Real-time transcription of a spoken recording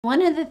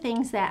One of the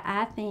things that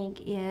I think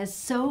is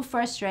so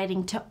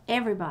frustrating to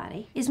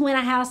everybody is when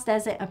a house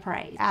doesn't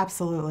appraise.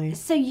 Absolutely.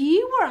 So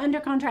you were under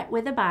contract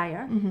with a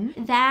buyer.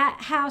 That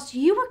house,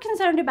 you were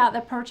concerned about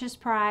the purchase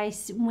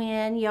price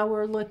when y'all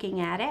were looking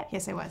at it.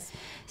 Yes, I was.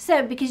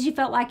 So because you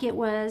felt like it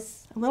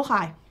was A little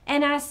high.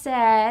 And I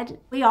said,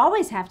 we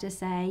always have to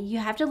say, you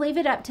have to leave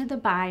it up to the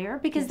buyer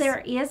because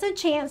there is a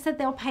chance that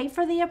they'll pay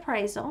for the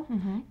appraisal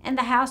and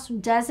the house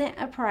doesn't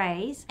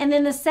appraise. And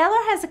then the seller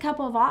has a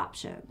couple of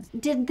options.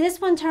 Did this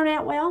one turn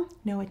out well?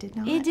 No, it did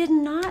not. It did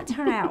not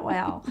turn out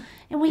well.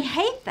 And we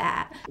hate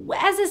that.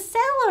 As a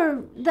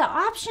seller, the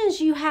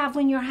options you have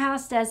when your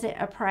house doesn't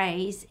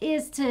appraise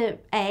is to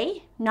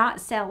A,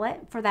 not sell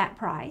it for that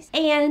price,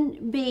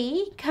 and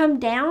B, come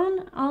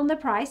down on the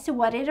price to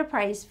what it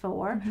appraised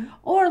for.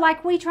 Or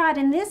like we tried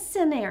in this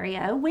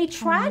scenario, we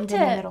tried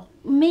to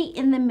meet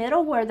in the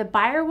middle where the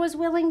buyer was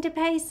willing to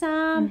pay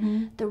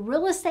some, the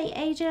real estate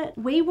agent,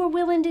 we were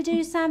willing to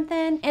do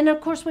something, and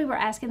of course we were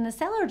asking the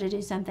seller to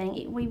do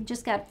something. We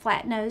just got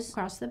flat nose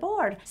across the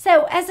board.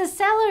 So as a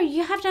seller,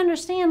 you have to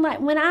understand, like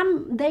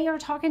when they are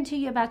talking to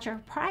you about your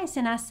price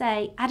and I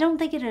say, I don't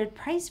think it would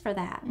appraise for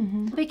that.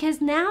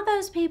 Because now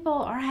those people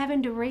are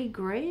having to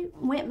regroup,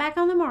 went back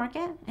on the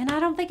market, and I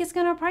don't think it's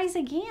going to appraise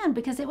again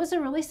because it was a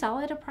really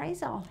solid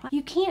appraisal.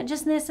 You can't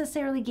just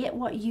necessarily get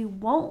what you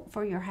want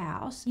for your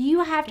house.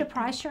 You have to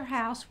price your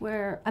house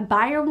where a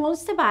buyer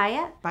wants to buy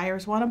it.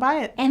 Buyers want to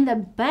buy it. And the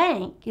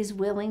bank is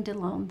willing to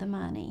loan the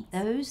money.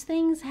 Those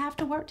things have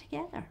to work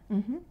together.